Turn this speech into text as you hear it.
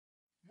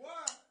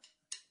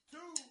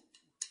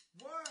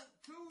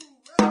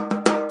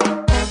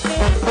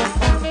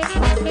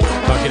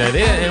G'day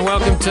there, and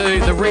welcome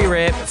to the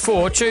re-wrap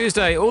for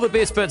Tuesday. All the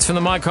best bits from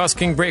the Mike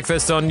Hosking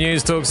breakfast on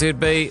News Talk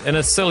ZB in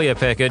a sillier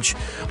package.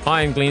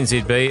 I am Glenn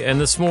ZB,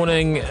 and this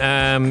morning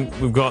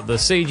we've got the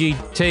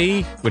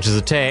CGT, which is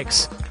a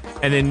tax,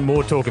 and then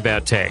more talk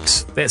about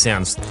tax. That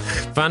sounds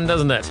fun,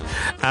 doesn't it?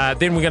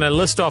 Then we're going to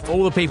list off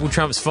all the people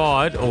Trump's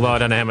fired, although I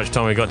don't know how much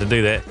time we got to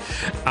do that.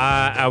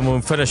 And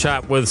we'll finish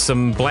up with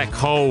some black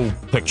hole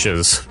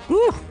pictures.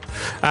 Woo!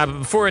 But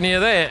before any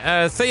of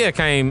that, Thea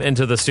came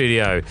into the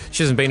studio.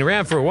 She hasn't been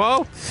around for a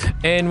while,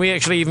 and we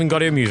actually even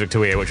got her music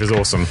to air, which was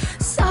awesome.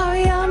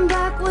 Sorry, I'm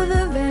back with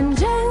a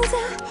vengeance.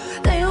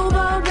 They all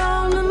bow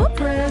down in my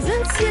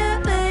presence, yeah,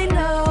 they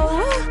know.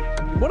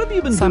 What have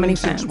you been doing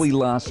since we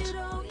last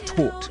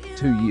talked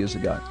 2 years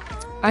ago?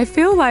 I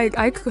feel like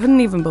I couldn't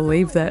even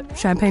believe that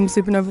Champagne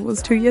Supernova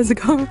was 2 years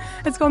ago.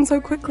 It's gone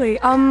so quickly.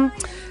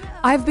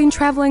 I've been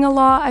traveling a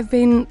lot. I've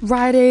been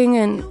writing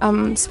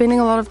and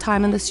spending a lot of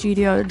time in the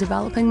studio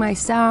developing my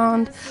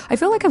sound. I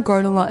feel like I've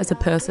grown a lot as a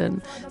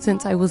person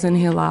since I was in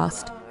here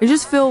last. I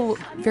just feel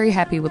very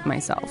happy with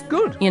myself.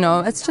 Good. You know,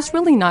 it's just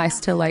really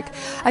nice to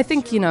I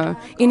think,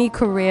 any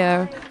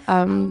career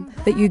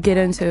that you get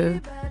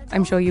into,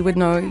 I'm sure you would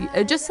know,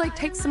 it just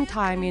takes some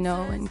time,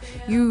 and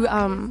you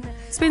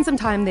spend some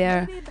time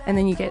there and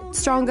then you get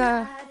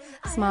stronger,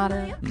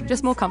 smarter,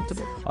 just more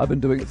comfortable. I've been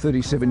doing it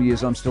 37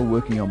 years. I'm still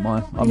working on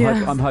mine.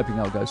 I'm hoping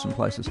I'll go some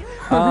places.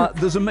 Now,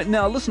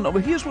 listen,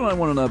 here's what I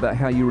want to know about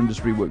how your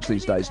industry works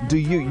these days. Do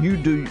you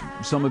do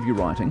some of your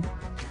writing?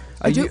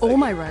 I do all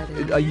my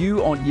writing. Are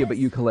you on? Yeah, but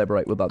you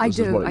collaborate with others.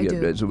 I do.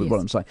 Is what Yes.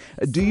 I'm saying.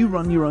 Do you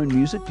run your own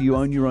music? Do you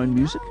own your own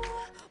music?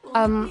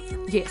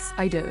 Yes,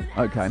 I do.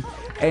 Okay.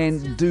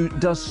 And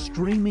does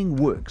streaming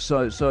work?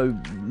 So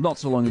not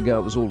so long ago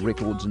it was all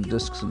records and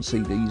discs and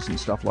CDs and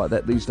stuff like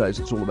that. These days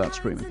it's all about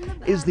streaming.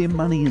 Is there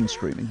money in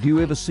streaming? Do you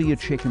ever see a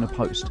check in a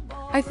post?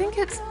 I think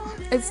it's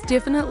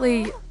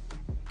definitely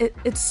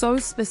it's so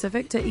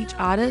specific to each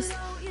artist.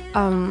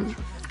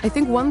 I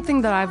think one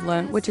thing that I've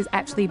learned, which has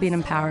actually been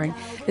empowering,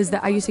 is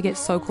that I used to get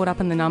so caught up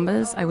in the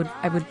numbers. I would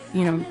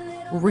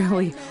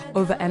really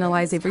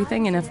overanalyze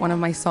everything, and if one of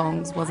my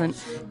songs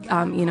wasn't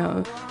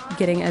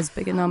getting as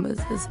big a numbers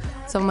as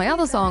some of my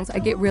other songs, I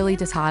get really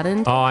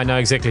disheartened. Oh, I know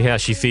exactly how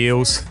she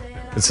feels.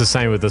 It's the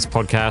same with this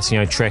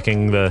podcast,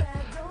 tracking the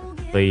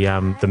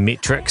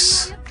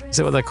metrics. Is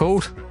that what they're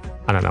called?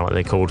 I don't know what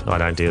they're called. I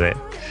don't do that.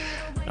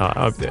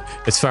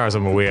 As far as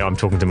I'm aware, I'm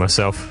talking to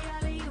myself.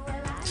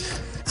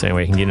 So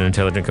anyway, you can get an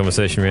intelligent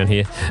conversation around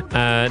here.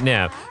 Then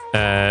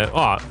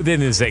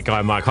there's that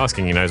guy Mike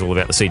Hosking, who knows all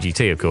about the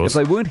CGT, of course.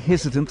 If they weren't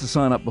hesitant to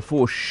sign up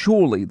before,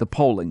 surely the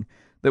polling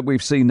that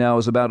we've seen now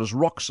is about as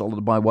rock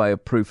solid by way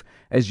of proof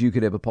as you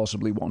could ever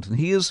possibly want. And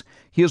here's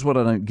what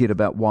I don't get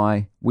about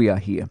why we are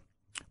here.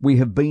 We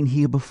have been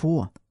here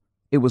before.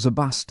 It was a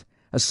bust.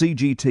 A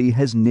CGT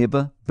has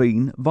never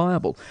been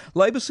viable.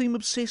 Labor seem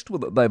obsessed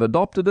with it. They've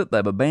adopted it,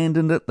 they've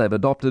abandoned it, they've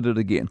adopted it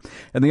again.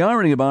 And the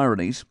irony of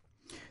ironies,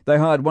 they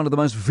hired one of the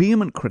most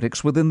vehement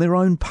critics within their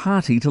own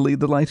party to lead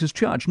the latest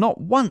charge. Not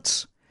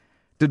once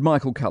did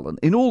Michael Cullen,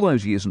 in all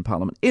those years in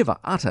Parliament, ever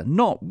utter,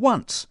 not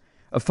once,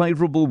 a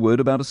favourable word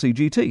about a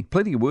CGT.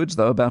 Plenty of words,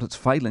 though, about its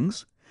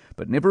failings,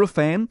 but never a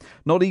fan.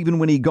 Not even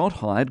when he got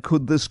hired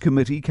could this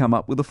committee come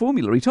up with a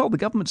formula. He told the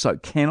government so,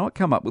 cannot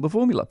come up with a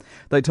formula.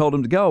 They told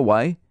him to go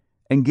away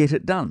and get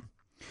it done.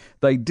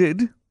 They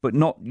did, but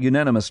not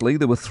unanimously.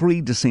 There were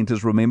 3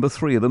 dissenters, remember,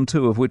 3 of them,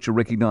 2 of which are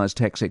recognised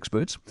tax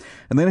experts.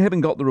 And then, having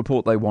got the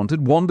report they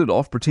wanted, wandered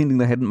off pretending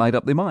they hadn't made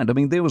up their mind. I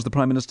mean, there was the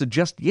Prime Minister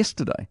just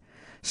yesterday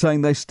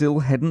saying they still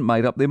hadn't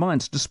made up their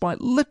minds,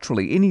 despite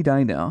literally any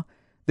day now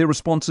their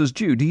response is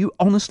due. Do you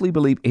honestly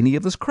believe any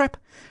of this crap?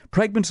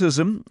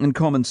 Pragmatism and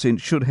common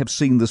sense should have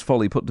seen this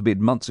folly put to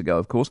bed months ago,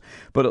 of course,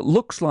 but it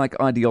looks like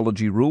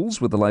ideology rules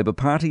with the Labour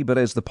Party. But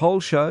as the poll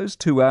shows,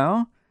 to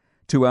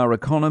our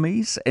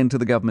economies and to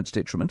the government's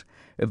detriment,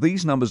 if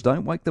these numbers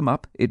don't wake them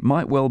up, it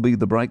might well be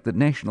the break that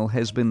National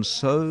has been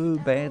so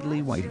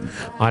badly waiting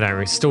for.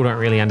 I still don't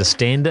really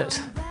understand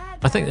it.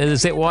 I think,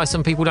 is that why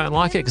some people don't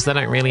like it? Because they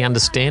don't really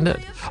understand it?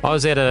 I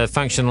was at a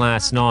function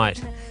last night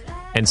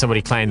and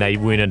somebody claimed they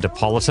weren't into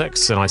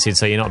politics, and I said,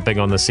 so you're not big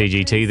on the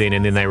CGT then?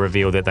 And then they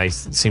revealed that they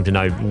seem to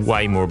know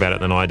way more about it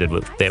than I did.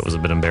 But that was a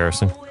bit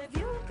embarrassing.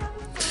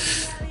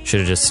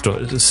 Should have just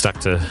stuck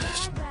to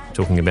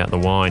talking about the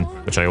wine,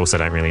 which I also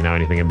don't really know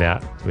anything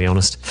about, to be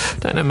honest.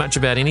 Don't know much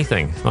about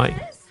anything. Like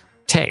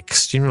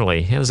tax,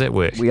 generally. How does that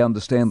work? We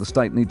understand the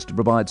state needs to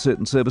provide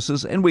certain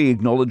services, and we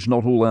acknowledge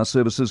not all our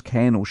services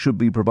can or should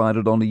be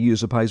provided on a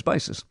user-pays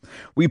basis.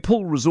 We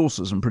pull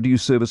resources and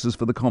produce services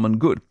for the common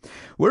good.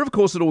 Where, of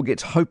course, it all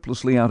gets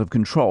hopelessly out of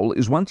control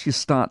is once you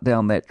start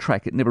down that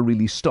track, it never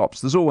really stops.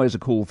 There's always a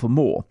call for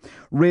more.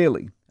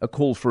 Rarely a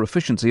call for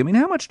efficiency. I mean,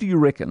 how much do you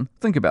reckon,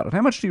 think about it,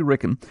 how much do you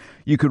reckon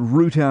you could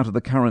root out of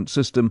the current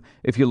system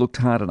if you looked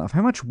hard enough?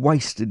 How much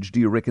wastage do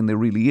you reckon there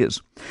really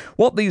is?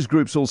 What these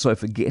groups also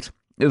forget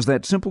is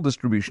that simple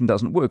distribution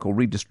doesn't work, or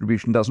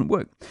redistribution doesn't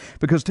work,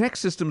 because tax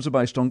systems are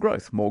based on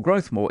growth,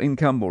 more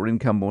income,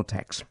 more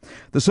tax.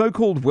 The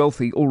so-called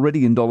wealthy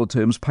already in dollar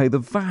terms pay the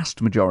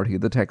vast majority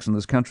of the tax in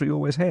this country,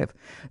 always have.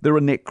 There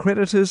are net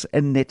creditors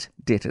and net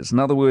debtors. In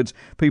other words,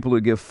 people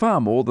who give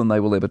far more than they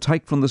will ever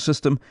take from the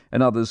system,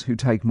 and others who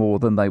take more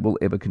than they will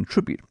ever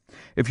contribute.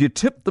 If you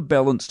tip the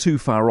balance too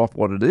far off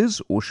what it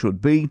is, or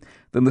should be,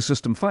 then the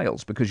system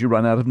fails because you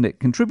run out of net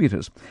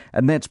contributors.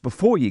 And that's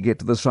before you get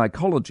to the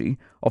psychology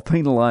of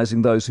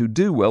penalising those who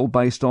do well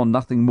based on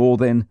nothing more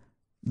than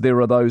there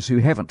are those who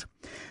haven't.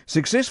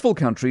 Successful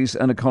countries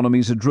and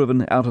economies are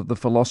driven out of the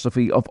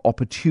philosophy of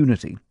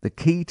opportunity. The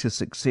key to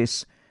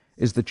success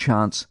is the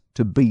chance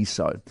to be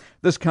so.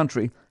 This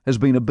country has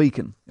been a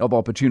beacon of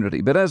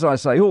opportunity. But as I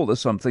say all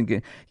this, I'm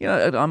thinking,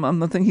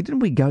 I'm thinking, didn't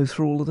we go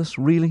through all of this,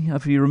 really?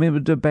 If you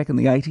remember back in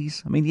the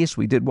 80s? I mean, yes,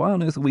 we did. Why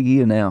on earth are we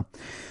here now?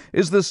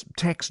 Is this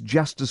tax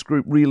justice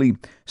group really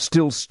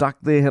still stuck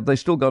there? Have they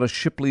still got a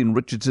Shipley and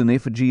Richardson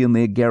effigy in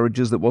their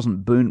garages that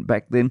wasn't burnt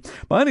back then?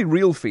 My only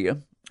real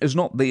fear is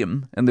not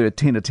them and their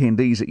 10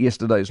 attendees at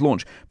yesterday's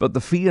launch, but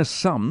the fear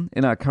some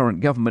in our current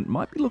government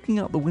might be looking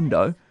out the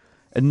window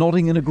and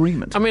nodding in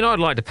agreement. I mean, I'd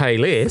like to pay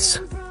less.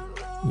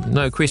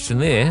 No question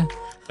there.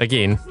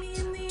 Again,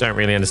 don't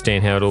really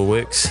understand how it all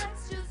works.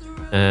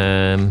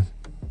 Who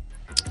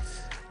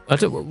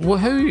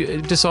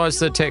decides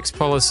the tax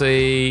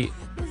policy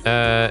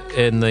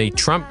in the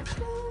Trump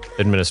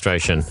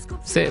administration?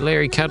 Is that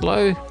Larry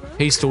Kudlow?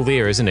 He's still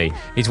there, isn't he?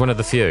 He's one of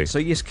the few. So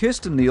yes,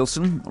 Kirsten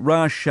Nielsen,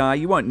 Raj Shah.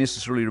 You won't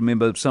necessarily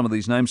remember some of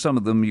these names. Some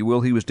of them you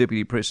will. He was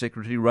Deputy Press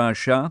Secretary, Raj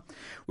Shah.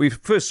 We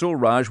first saw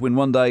Raj when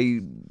one day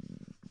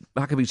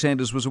Huckabee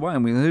Sanders was away,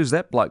 and we who's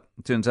that bloke?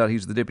 It turns out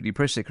he's the Deputy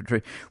Press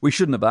Secretary. We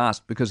shouldn't have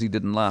asked because he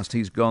didn't last.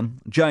 He's gone.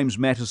 James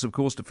Mattis, of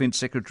course, Defence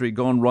Secretary,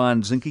 gone.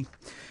 Ryan Zinke,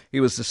 he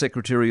was the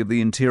Secretary of the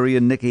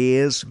Interior. Nick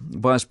Ayres,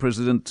 Vice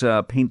President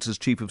Pence's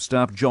Chief of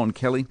Staff. John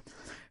Kelly,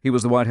 he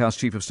was the White House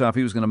Chief of Staff.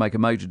 He was going to make a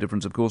major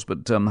difference, of course,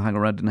 but didn't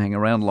hang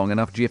around long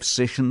enough. Jeff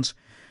Sessions,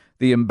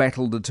 the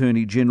embattled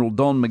Attorney General.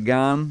 Don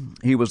McGahn,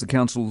 he was the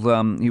counsel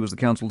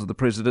to the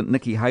President.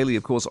 Nikki Haley,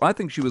 of course, I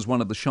think she was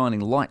one of the shining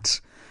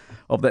lights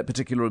of that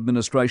particular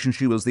administration.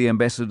 She was the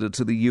ambassador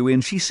to the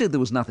UN. She said there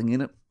was nothing in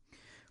it,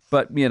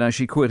 but,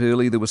 she quit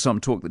early. There was some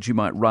talk that she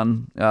might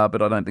run,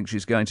 but I don't think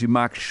she's going to.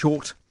 Mark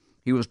Short,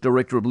 he was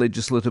Director of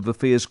Legislative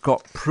Affairs.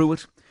 Scott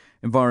Pruitt,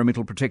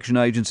 Environmental Protection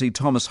Agency.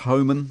 Thomas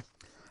Homan,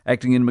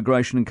 Acting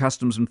Immigration and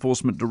Customs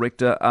Enforcement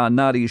Director.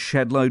 Nadia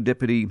Shadlow,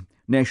 Deputy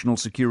National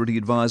Security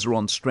Advisor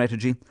on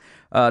Strategy.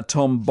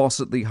 Tom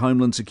Bossett, the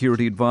Homeland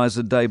Security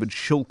Advisor. David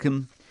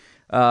Shulkin,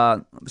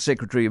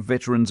 Secretary of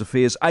Veterans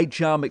Affairs.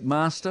 H.R.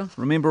 McMaster,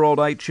 remember old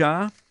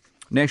H.R.,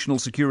 National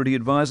Security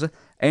Advisor.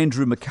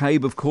 Andrew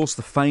McCabe, of course,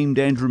 the famed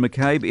Andrew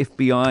McCabe,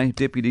 FBI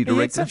Deputy Director.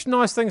 He had such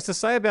nice things to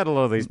say about a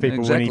lot of these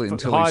people when he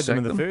hired them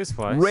in the first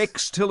place.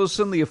 Rex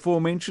Tillerson, the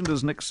aforementioned,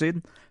 as Nick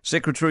said,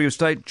 Secretary of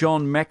State.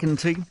 John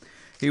McEntee,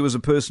 he was a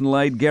personal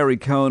aide. Gary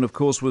Cohen, of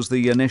course, was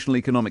the National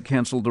Economic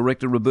Council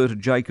Director. Roberta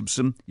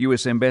Jacobson,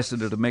 US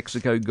Ambassador to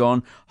Mexico,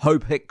 gone.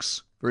 Hope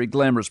Hicks, very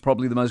glamorous,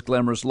 probably the most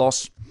glamorous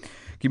loss.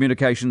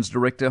 Communications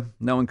Director.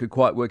 No one could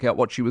quite work out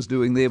what she was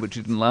doing there, but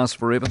she didn't last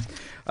forever.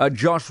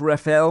 Josh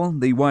Raphael,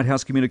 the White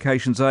House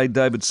Communications aide.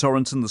 David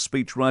Sorensen, the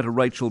speechwriter.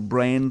 Rachel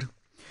Brand,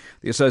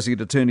 the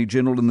Associate Attorney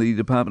General in the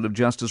Department of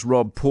Justice.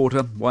 Rob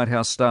Porter, White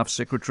House Staff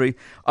Secretary.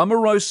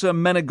 Omarosa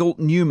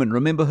Manigault-Newman,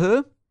 remember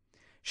her?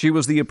 She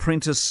was the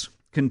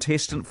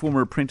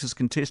former apprentice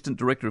contestant,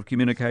 Director of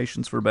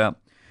Communications for about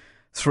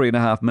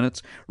 3.5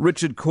 minutes.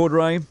 Richard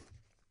Cordray,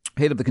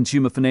 Head of the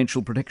Consumer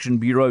Financial Protection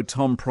Bureau.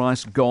 Tom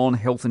Price, gone,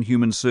 Health and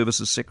Human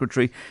Services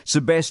Secretary.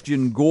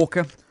 Sebastian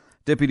Gorka,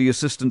 Deputy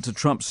Assistant to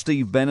Trump.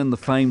 Steve Bannon, the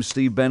famed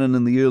Steve Bannon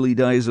in the early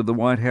days of the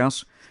White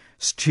House.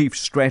 Chief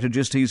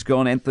Strategist, he's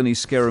gone. Anthony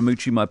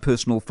Scaramucci, my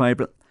personal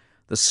favourite,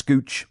 the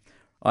Scooch.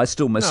 I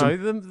still miss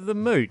him. No, the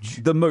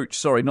Mooch. The Mooch,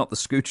 sorry, not the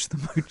Scooch, the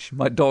Mooch.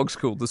 My dog's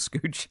called the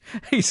Scooch.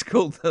 He's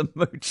called the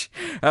Mooch.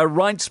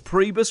 Reince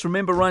Priebus,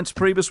 remember Reince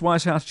Priebus,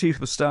 White House Chief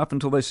of Staff,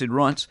 until they said,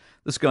 Reince,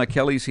 this guy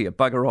Kelly's here,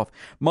 bugger off.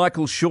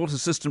 Michael Short,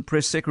 Assistant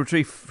Press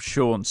Secretary.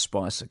 Sean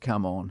Spicer,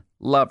 come on.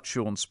 Loved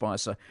Sean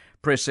Spicer.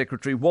 Press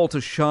Secretary. Walter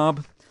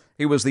Schaub,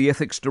 he was the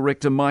Ethics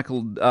Director.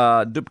 Michael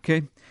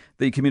Dubke,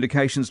 the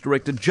Communications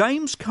Director.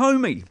 James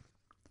Comey,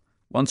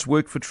 once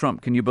worked for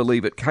Trump, can you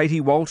believe it?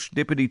 Katie Walsh,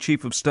 Deputy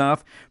Chief of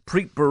Staff.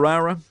 Preet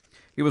Bharara,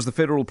 he was the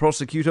federal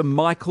prosecutor.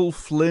 Michael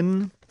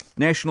Flynn,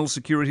 National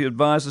Security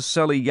Advisor.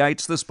 Sally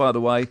Yates, this, by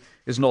the way,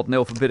 is not in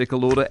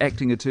alphabetical order,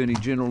 Acting Attorney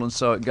General, and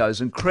so it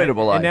goes.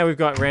 Incredible, And now we've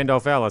got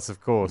Randolph Ellis,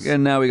 of course.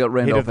 And now we've got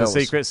Randolph Ellis. Head of the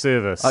Ellis. Secret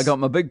Service. I got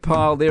my big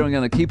pile there. I'm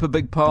going to keep a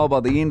big pile by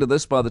the end of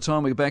this. By the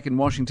time we're back in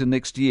Washington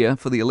next year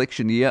for the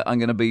election year, I'm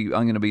going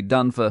to be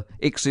done for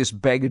excess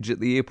baggage at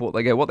the airport.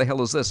 They go, what the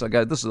hell is this? I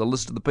go, this is a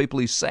list of the people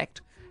he's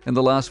sacked in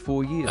the last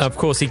 4 years. Of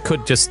course, he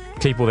could just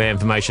keep all that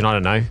information, I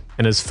don't know,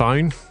 in his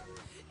phone,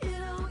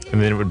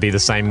 and then it would be the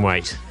same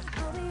weight.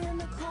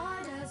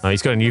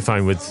 He's got a new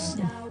phone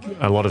with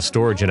a lot of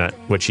storage in it,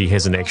 which he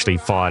hasn't actually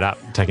fired up,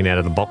 taken out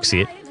of the box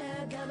yet.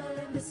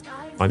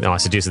 I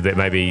suggested that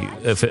maybe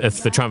if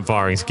the Trump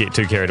firings get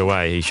too carried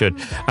away, he should.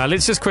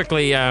 Let's just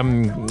quickly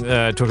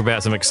talk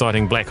about some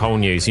exciting black hole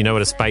news. You know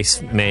what a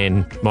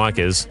spaceman Mike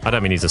is? I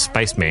don't mean he's a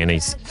spaceman.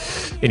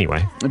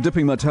 Anyway.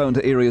 Dipping my toe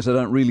into areas I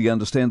don't really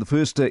understand. The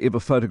first ever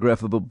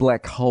photograph of a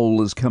black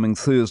hole is coming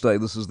Thursday.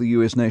 This is the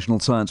US National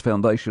Science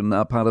Foundation,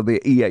 part of their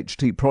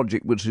EHT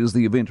project, which is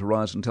the Event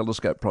Horizon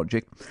Telescope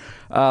project.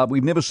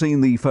 We've never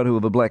seen the photo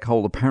of a black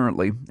hole,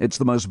 apparently. It's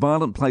the most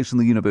violent place in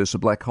the universe, a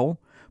black hole.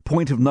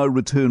 Point of no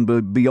return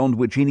beyond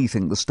which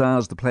anything, the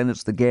stars, the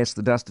planets, the gas,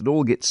 the dust, it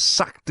all gets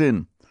sucked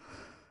in.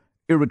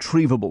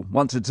 Irretrievable.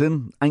 Once it's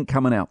in, ain't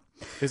coming out.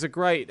 There's a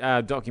great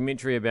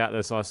documentary about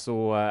this I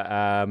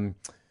saw,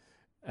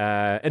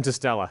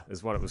 Interstellar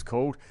is what it was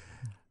called.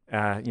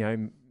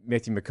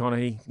 Matthew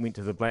McConaughey went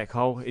to the black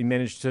hole. He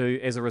managed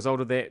to, as a result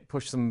of that,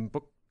 push some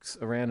books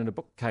around in a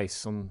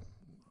bookcase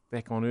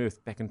back on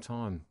Earth, back in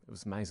time. It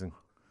was amazing.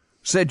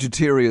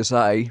 Sagittarius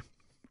A.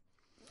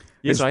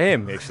 Yes, I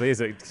am, actually, as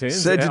it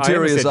turns.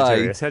 Sagittarius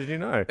A. How did you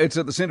know? It's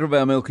at the centre of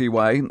our Milky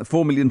Way,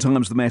 4 million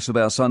times the mass of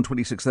our Sun,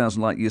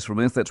 26,000 light years from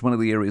Earth. That's one of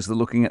the areas they're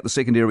looking at. The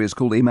second area is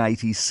called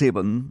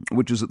M87,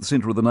 which is at the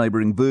centre of the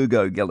neighbouring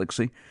Virgo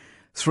galaxy.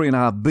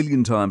 3.5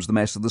 billion times the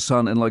mass of the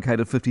Sun and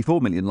located 54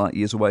 million light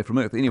years away from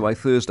Earth. Anyway,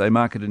 Thursday,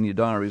 mark it in your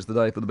diary, is the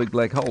day for the big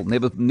black hole.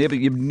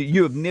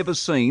 You have never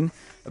seen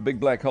a big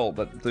black hole,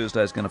 but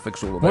Thursday is going to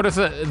fix all of that. What if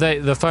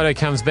the photo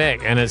comes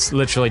back and it's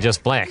literally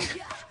just black?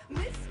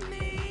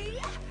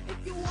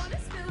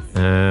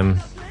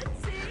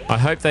 I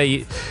hope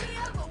they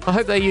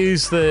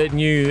use the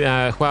new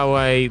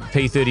Huawei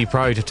P30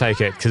 Pro to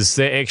take it, because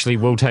that actually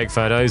will take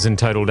photos in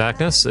total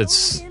darkness.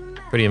 It's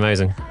pretty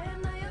amazing.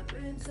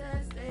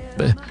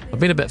 But I've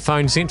been a bit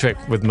phone-centric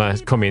with my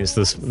comments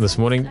this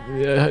morning.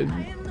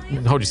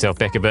 Hold yourself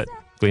back a bit,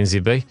 Glenn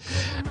ZB.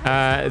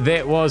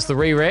 That was the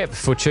rewrap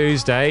for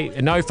Tuesday.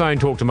 No phone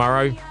talk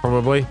tomorrow,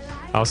 probably.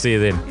 I'll see you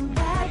then.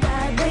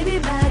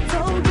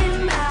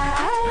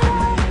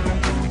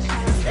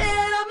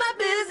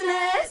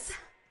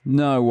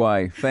 No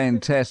way.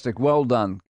 Fantastic. Well done.